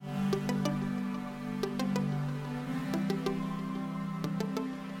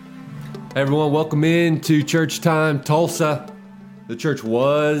Everyone, welcome in to Church Time Tulsa. The church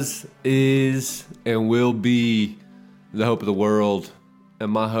was, is, and will be the hope of the world. And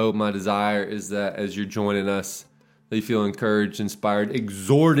my hope, my desire is that as you're joining us, that you feel encouraged, inspired,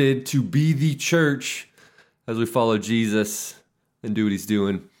 exhorted to be the church as we follow Jesus and do what he's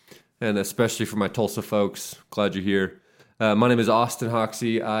doing. And especially for my Tulsa folks, glad you're here. My name is Austin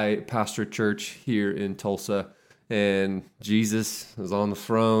Hoxie. I pastor a church here in Tulsa, and Jesus is on the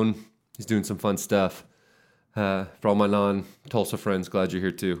throne. He's doing some fun stuff. For all my non-Tulsa friends, glad you're here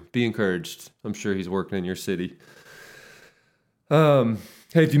too. Be encouraged. I'm sure he's working in your city. Hey,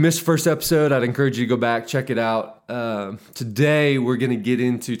 if you missed the first episode, I'd encourage you to go back, check it out. Today, we're going to get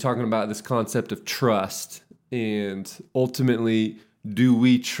into talking about this concept of trust. And ultimately, do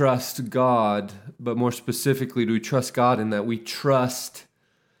we trust God? But more specifically, do we trust God in that we trust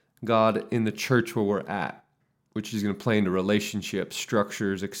God in the church where we're at? Which is going to play into relationships,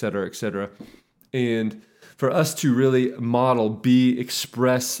 structures, et cetera, et cetera. And for us to really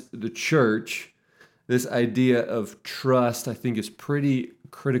express the church, this idea of trust, I think, is pretty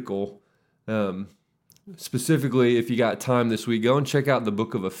critical. Specifically, if you got time this week, go and check out the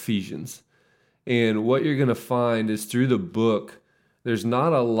book of Ephesians. And what you're going to find is through the book, there's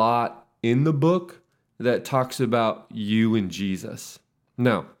not a lot in the book that talks about you and Jesus.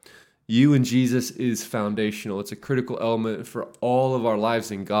 Now, you and Jesus is foundational. It's a critical element for all of our lives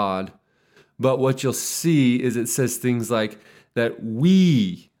in God. But what you'll see is it says things like that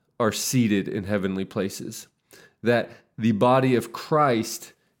we are seated in heavenly places, that the body of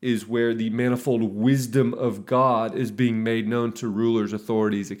Christ is where the manifold wisdom of God is being made known to rulers,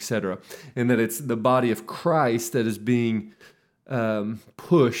 authorities, etc., and that it's the body of Christ that is being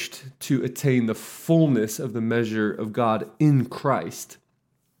pushed to attain the fullness of the measure of God in Christ.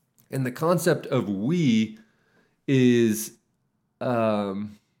 And the concept of we is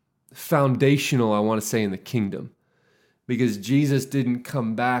foundational, I want to say, in the kingdom, because Jesus didn't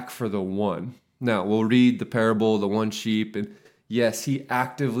come back for the one. Now, we'll read the parable of the one sheep, and yes, he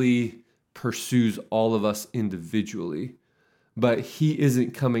actively pursues all of us individually, but he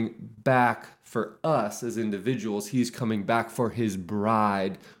isn't coming back for us as individuals. He's coming back for his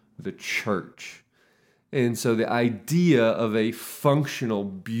bride, the church. And so the idea of a functional,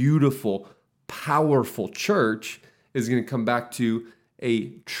 beautiful, powerful church is going to come back to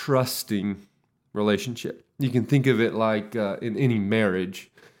a trusting relationship. You can think of it like in any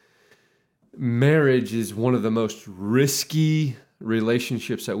marriage. Marriage is one of the most risky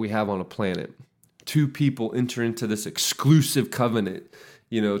relationships that we have on a planet. Two people enter into this exclusive covenant,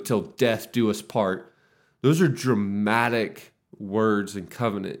 till death do us part. Those are dramatic words in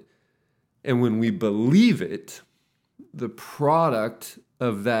covenant. And when we believe it, the product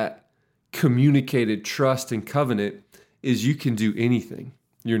of that communicated trust and covenant is you can do anything.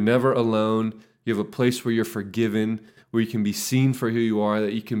 You're never alone. You have a place where you're forgiven, where you can be seen for who you are,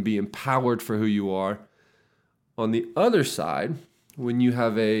 that you can be empowered for who you are. On the other side, when you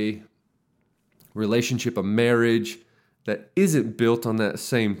have a relationship, a marriage that isn't built on that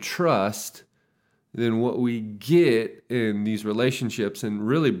same trust, then what we get in these relationships, and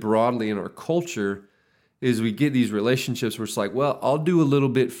really broadly in our culture, is we get these relationships where it's like, well, I'll do a little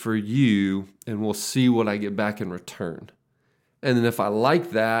bit for you, and we'll see what I get back in return. And then if I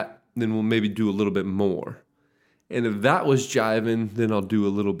like that, then we'll maybe do a little bit more. And if that was jiving, then I'll do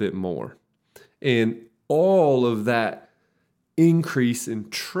a little bit more. And all of that increase in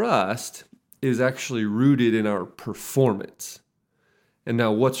trust is actually rooted in our performance. And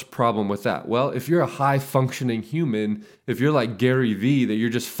now what's the problem with that? Well, if you're a high-functioning human, if you're like Gary Vee, that you're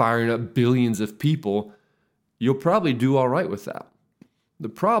just firing up billions of people, you'll probably do all right with that. The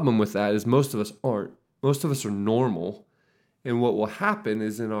problem with that is most of us aren't. Most of us are normal. And what will happen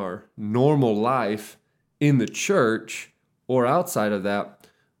is in our normal life, in the church or outside of that,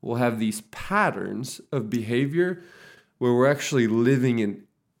 we'll have these patterns of behavior where we're actually living in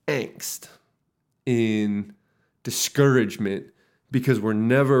angst, in discouragement, because we're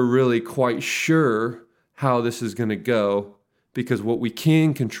never really quite sure how this is going to go, because what we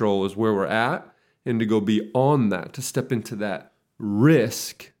can control is where we're at, and to go beyond that, to step into that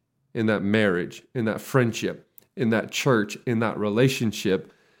risk in that marriage, in that friendship, in that church, in that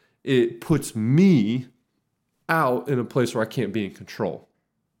relationship, it puts me out in a place where I can't be in control.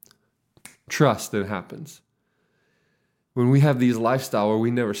 Trust then happens. When we have these lifestyle where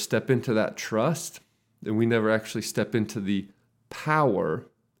we never step into that trust, then we never actually step into the power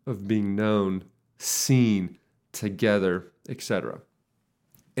of being known, seen, together, etc.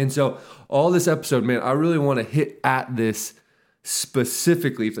 And so all this episode, man, I really want to hit at this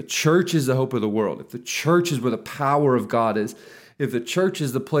specifically. If the church is the hope of the world, if the church is where the power of God is If the church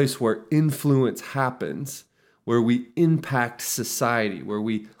is the place where influence happens, where we impact society, where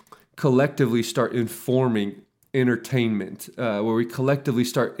we collectively start informing entertainment, where we collectively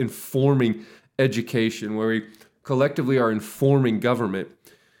start informing education, where we collectively are informing government,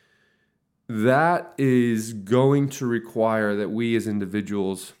 that is going to require that we as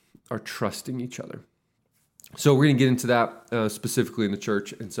individuals are trusting each other. So we're going to get into that specifically in the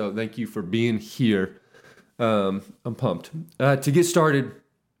church. And so thank you for being here. I'm pumped. To get started,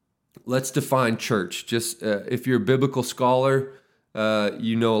 let's define church. Just if you're a biblical scholar,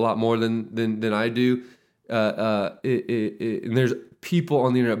 you know a lot more than I do. And there's people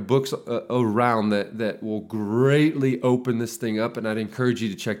on the internet, books around that will greatly open this thing up, and I'd encourage you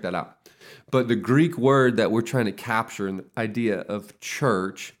to check that out. But the Greek word that we're trying to capture in the idea of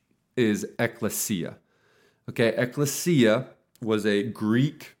church is ekklesia. Okay, ekklesia was a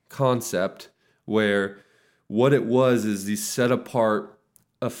Greek concept where what it was is these set-apart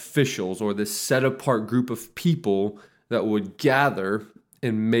officials or this set-apart group of people that would gather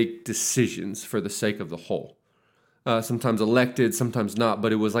and make decisions for the sake of the whole. Sometimes elected, sometimes not,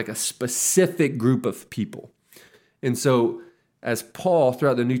 but it was like a specific group of people. And so as Paul,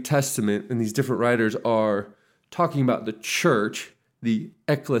 throughout the New Testament, and these different writers are talking about the church, the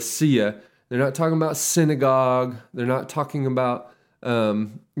ekklesia, they're not talking about synagogue. They're not talking about,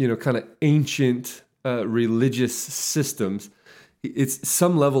 kind of ancient religious systems. It's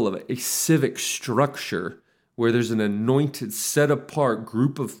some level of a civic structure where there's an anointed, set-apart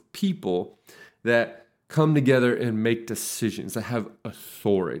group of people that come together and make decisions, that have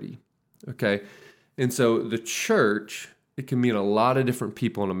authority, okay? And so the church, it can mean a lot of different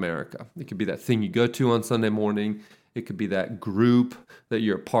people in America. It could be that thing you go to on Sunday morning. It could be that group that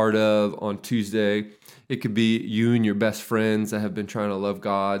you're a part of on Tuesday. It could be you and your best friends that have been trying to love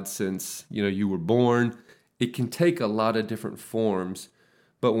God since, you were born. It can take a lot of different forms.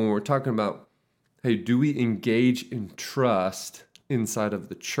 But when we're talking about, hey, do we engage in trust inside of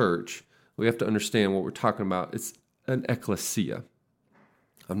the church? We have to understand what we're talking about. It's an ekklesia.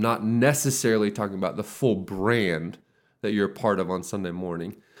 I'm not necessarily talking about the full brand that you're a part of on Sunday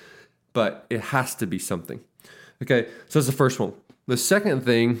morning, but it has to be something. Okay, so that's the first one. The second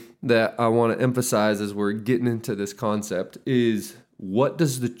thing that I want to emphasize as we're getting into this concept is, what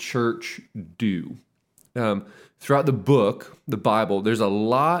does the church do? Throughout the book, the Bible, there's a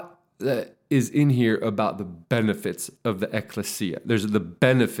lot that is in here about the benefits of the ekklesia. There's the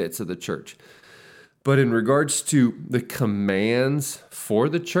benefits of the church. But in regards to the commands for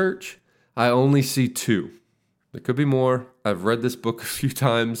the church, I only see two. There could be more. I've read this book a few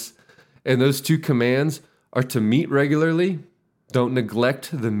times. And those two commands are to meet regularly, don't neglect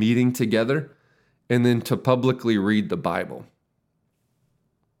the meeting together, and then to publicly read the Bible.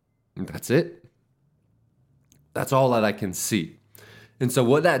 And that's it. That's all that I can see. And so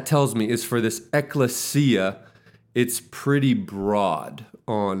what that tells me is, for this ekklesia, it's pretty broad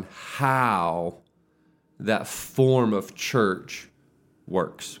on how that form of church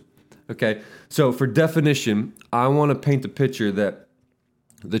works. Okay, so for definition, I want to paint the picture that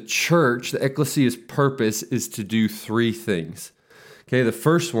the church, the ecclesia's purpose is to do three things. Okay, the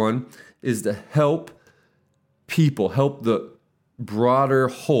first one is to help people, help the broader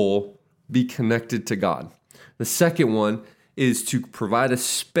whole be connected to God. The second one is to provide a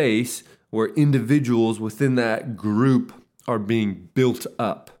space where individuals within that group are being built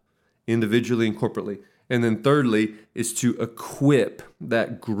up individually and corporately. And then thirdly is to equip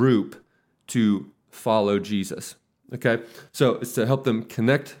that group to follow Jesus. Okay, so it's to help them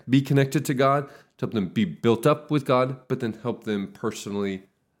be connected to God, to help them be built up with God, but then help them personally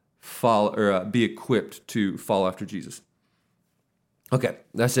follow or be equipped to follow after Jesus. Okay,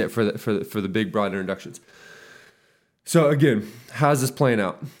 that's it for the big broad introductions. So again, how's this playing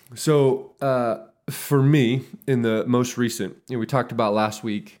out? So for me, in the most recent, we talked about last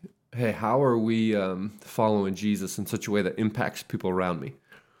week, hey, how are we following Jesus in such a way that impacts people around me?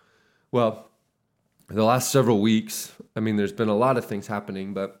 Well, the last several weeks, there's been a lot of things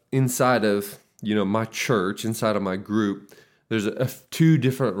happening, but inside of, my church, inside of my group, there's two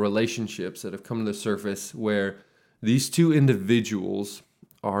different relationships that have come to the surface where these two individuals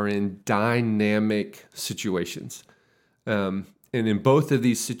are in dynamic situations. And in both of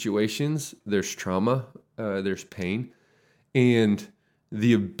these situations, there's trauma, there's pain, and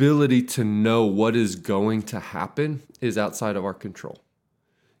the ability to know what is going to happen is outside of our control.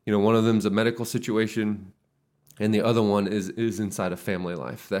 One of them is a medical situation, and the other one is inside a family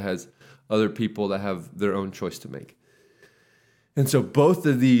life that has other people that have their own choice to make. And so both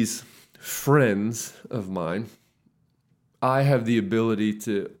of these friends of mine, I have the ability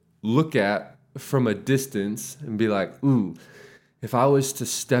to look at from a distance and be like, ooh, if I was to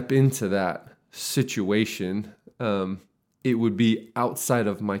step into that situation, it would be outside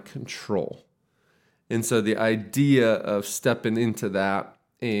of my control. And so the idea of stepping into that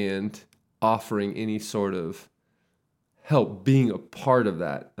and offering any sort of help, being a part of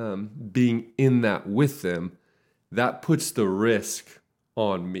that, being in that with them, that puts the risk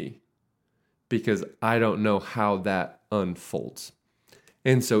on me because I don't know how that unfolds.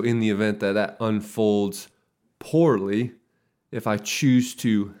 And so in the event that that unfolds poorly, if I choose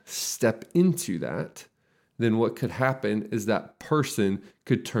to step into that, then what could happen is that person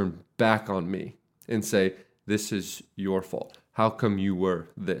could turn back on me and say, this is your fault. How come you were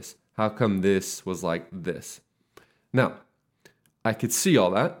this? How come this was like this? Now, I could see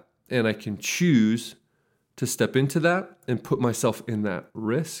all that, and I can choose to step into that and put myself in that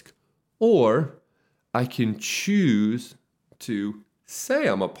risk, or I can choose to say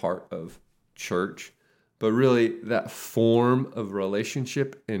I'm a part of church, but really that form of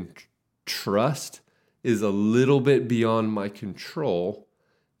relationship and trust is a little bit beyond my control,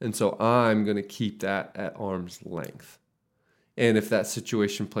 and so I'm going to keep that at arm's length. And if that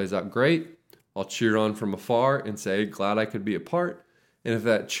situation plays out great, I'll cheer on from afar and say, glad I could be a part. And if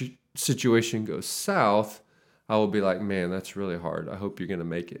that situation goes south, I will be like, man, that's really hard. I hope you're going to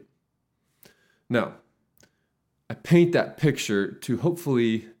make it. Now, I paint that picture to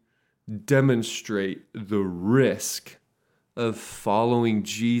hopefully demonstrate the risk of following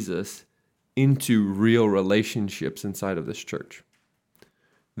Jesus into real relationships inside of this church.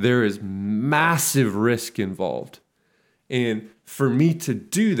 There is massive risk involved. And for me to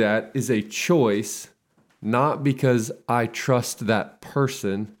do that is a choice, not because I trust that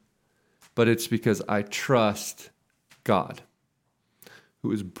person, but it's because I trust God,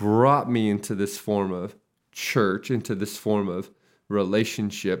 who has brought me into this form of church, into this form of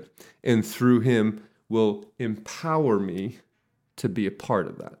relationship, and through him will empower me to be a part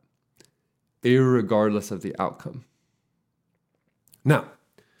of that, irregardless of the outcome. Now,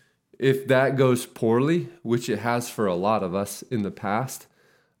 if that goes poorly, which it has for a lot of us in the past,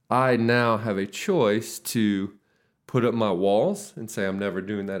 I now have a choice to put up my walls and say I'm never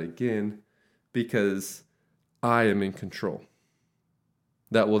doing that again because I am in control.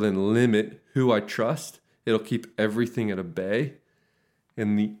 That will then limit who I trust. It'll keep everything at a bay.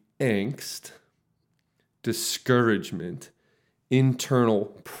 And the angst, discouragement, internal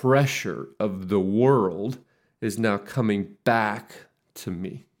pressure of the world is now coming back to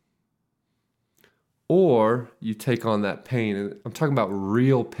me. Or you take on that pain, and I'm talking about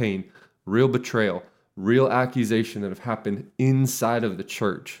real pain, real betrayal, real accusation that have happened inside of the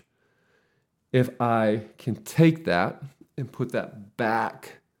church. If I can take that and put that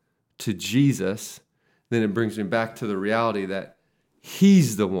back to Jesus, then it brings me back to the reality that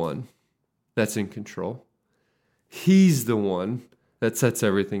he's the one that's in control. He's the one that sets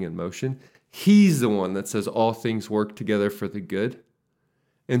everything in motion. He's the one that says all things work together for the good.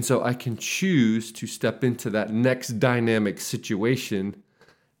 And so I can choose to step into that next dynamic situation,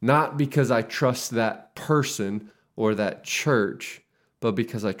 not because I trust that person or that church, but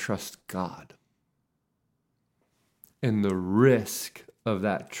because I trust God. And the risk of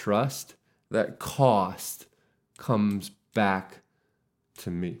that trust, that cost, comes back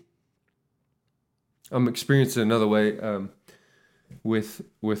to me. I'm experiencing another way with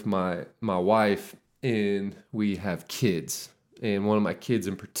my wife, and we have kids. And one of my kids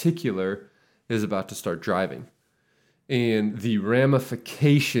in particular is about to start driving. And the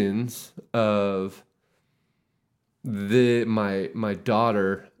ramifications of my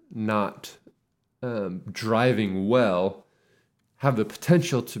daughter not driving well have the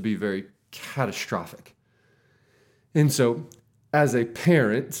potential to be very catastrophic. And so as a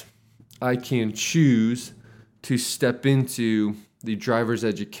parent, I can choose to step into the driver's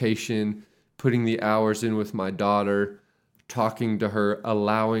education, putting the hours in with my daughter, talking to her,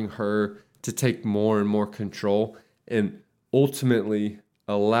 allowing her to take more and more control, and ultimately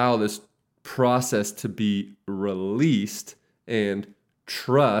allow this process to be released and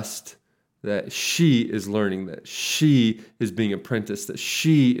trust that she is learning, that she is being apprenticed, that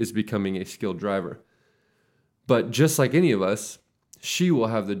she is becoming a skilled driver. But just like any of us, she will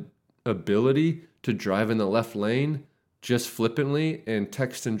have the ability to drive in the left lane just flippantly and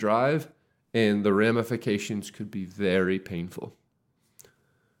text and drive, and the ramifications could be very painful.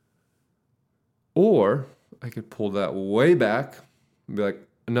 Or I could pull that way back and be like,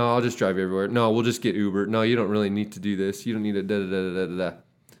 no, I'll just drive you everywhere. No, we'll just get Uber. No, you don't really need to do this. You don't need to da-da-da-da-da-da.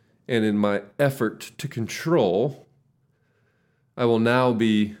 And in my effort to control, I will now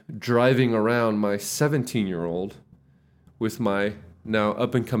be driving around my 17-year-old with my now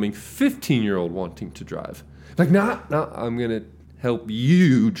up-and-coming 15-year-old wanting to drive. Like, no, I'm going to help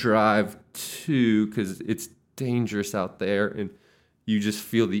you drive too, because it's dangerous out there and you just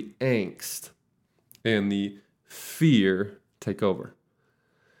feel the angst and the fear take over.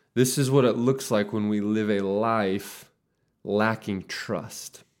 This is what it looks like when we live a life lacking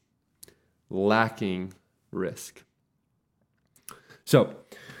trust, lacking risk. So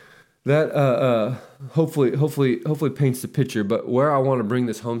that hopefully paints the picture. But where I want to bring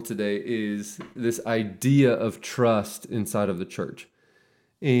this home today is this idea of trust inside of the church.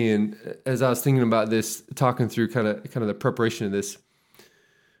 And as I was thinking about this, talking through kind of the preparation of this,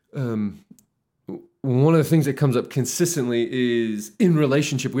 one of the things that comes up consistently is in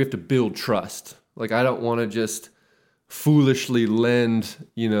relationship, we have to build trust. Like, I don't want to just foolishly lend,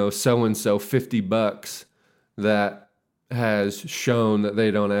 so-and-so $50 that has shown that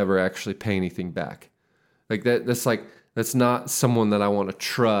they don't ever actually pay anything back. That's not someone that I want to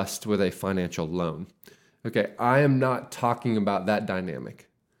trust with a financial loan. Okay, I am not talking about that dynamic.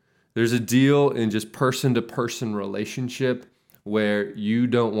 There's a deal in just person-to-person relationship where you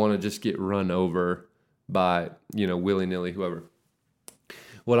don't want to just get run over by, willy-nilly, whoever.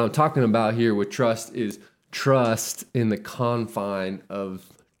 What I'm talking about here with trust is trust in the confine of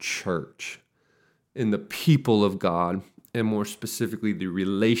church, in the people of God, and more specifically, the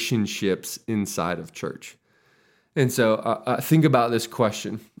relationships inside of church. And so think about this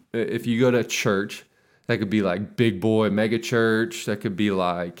question. If you go to church, that could be like big boy mega church. That could be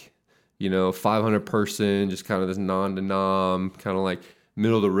like, 500 person, just kind of this non-denom, kind of like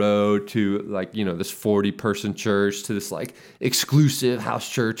middle of the road, to like, this 40 person church, to this like exclusive house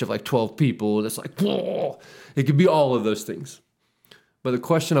church of like 12 people. That's like, whoa. It could be all of those things. But the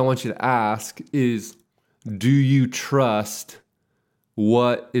question I want you to ask is, do you trust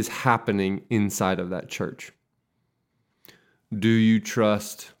what is happening inside of that church? Do you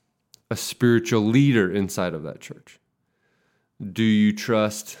trust a spiritual leader inside of that church? Do you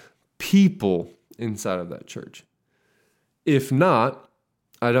trust people inside of that church? If not,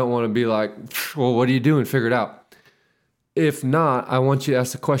 I don't want to be like, well, what are you doing? Figure it out. If not, I want you to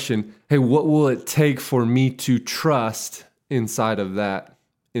ask the question, hey, what will it take for me to trust inside of that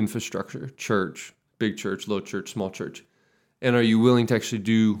infrastructure, church, big church, little church, small church? And are you willing to actually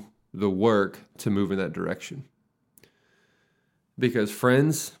do the work to move in that direction? Because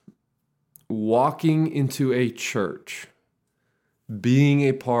friends, walking into a church, being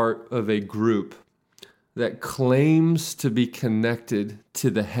a part of a group that claims to be connected to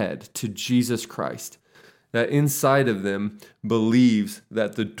the head, to Jesus Christ, that inside of them believes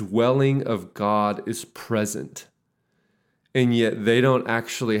that the dwelling of God is present, and yet they don't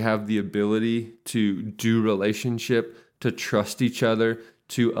actually have the ability to do relationship, to trust each other,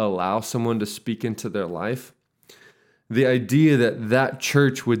 to allow someone to speak into their life. The idea that that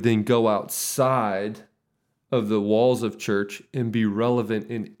church would then go outside of the walls of church and be relevant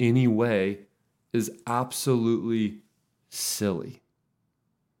in any way is absolutely silly.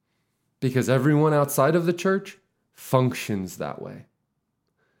 Because everyone outside of the church functions that way.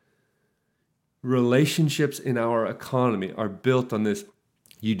 Relationships in our economy are built on this.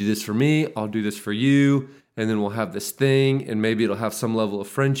 You do this for me, I'll do this for you, and then we'll have this thing, and maybe it'll have some level of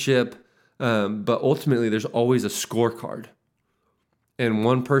friendship. But ultimately, there's always a scorecard. And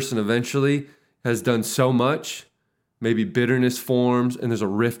one person eventually has done so much, maybe bitterness forms, and there's a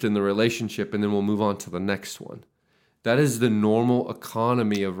rift in the relationship, and then we'll move on to the next one. That is the normal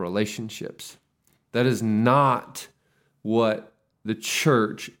economy of relationships. That is not what the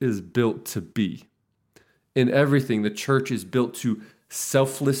church is built to be. In everything, the church is built to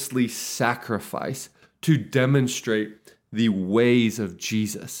selflessly sacrifice, to demonstrate the ways of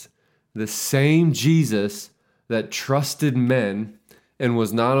Jesus. The same Jesus that trusted men and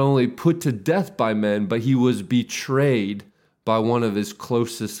was not only put to death by men, but he was betrayed by one of his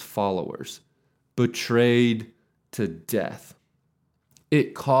closest followers. Betrayed to death.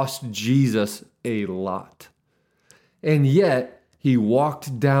 It cost Jesus a lot. And yet, he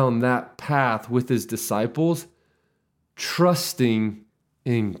walked down that path with his disciples, trusting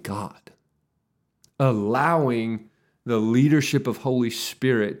in God, allowing the leadership of Holy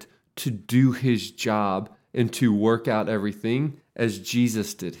Spirit to do his job and to work out everything as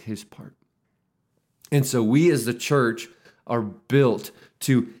Jesus did his part. And so we as the church are built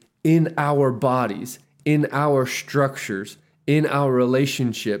to, in our bodies, in our structures, in our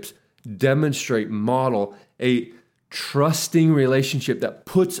relationships, demonstrate, model a trusting relationship that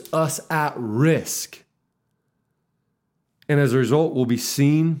puts us at risk. And as a result, we'll be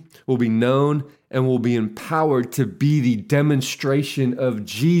seen, we'll be known, and we'll be empowered to be the demonstration of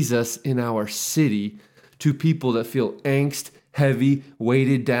Jesus in our city to people that feel angst, heavy,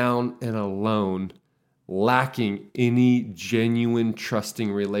 weighted down, and alone lacking any genuine,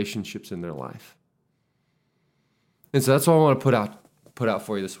 trusting relationships in their life. And so that's what I want to put out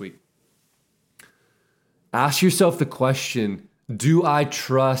for you this week. Ask yourself the question, do I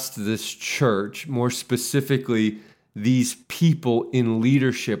trust this church, more specifically, these people in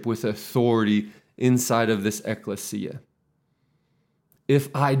leadership with authority inside of this ecclesia?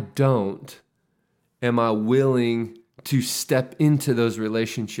 If I don't, am I willing to step into those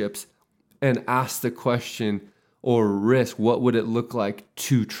relationships and ask the question or risk, what would it look like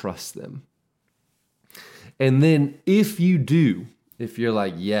to trust them? And then if you do, if you're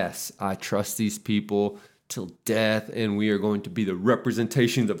like, yes, I trust these people till death, and we are going to be the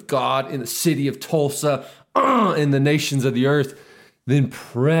representations of God in the city of Tulsa, in the nations of the earth, then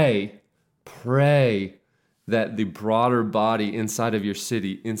pray that the broader body inside of your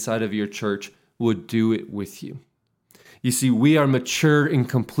city, inside of your church, would do it with you. You see, we are mature and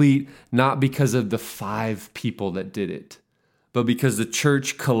complete not because of the 5 people that did it, but because the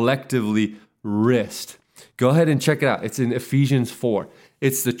church collectively risked. Go ahead and check it out. It's in Ephesians 4.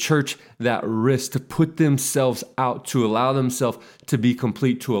 It's the church that risked to put themselves out, to allow themselves to be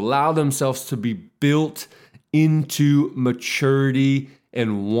complete, to allow themselves to be built into maturity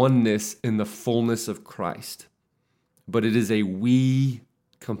and oneness in the fullness of Christ. But it is a we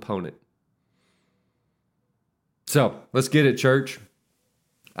component. So let's get it, church.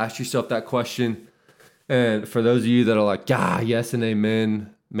 Ask yourself that question. And for those of you that are like, yes and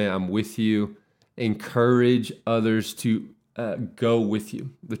amen, man, I'm with you. Encourage others to go with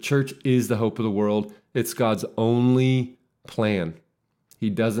you. The church is the hope of the world. It's God's only plan. He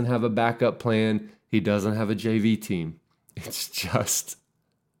doesn't have a backup plan. He doesn't have a JV team. It's just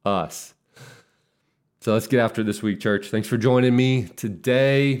us. So let's get after it this week, church. Thanks for joining me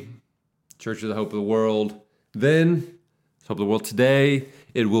today. Church is the hope of the world. Then, hope of the world today,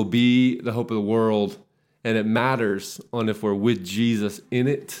 it will be the hope of the world. And it matters on if we're with Jesus in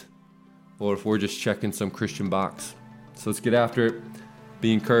it or if we're just checking some Christian box. So let's get after it.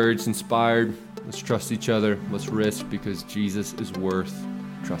 Be encouraged, inspired. Let's trust each other. Let's risk because Jesus is worth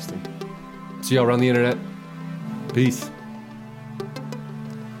trusting. See y'all around the internet. Peace.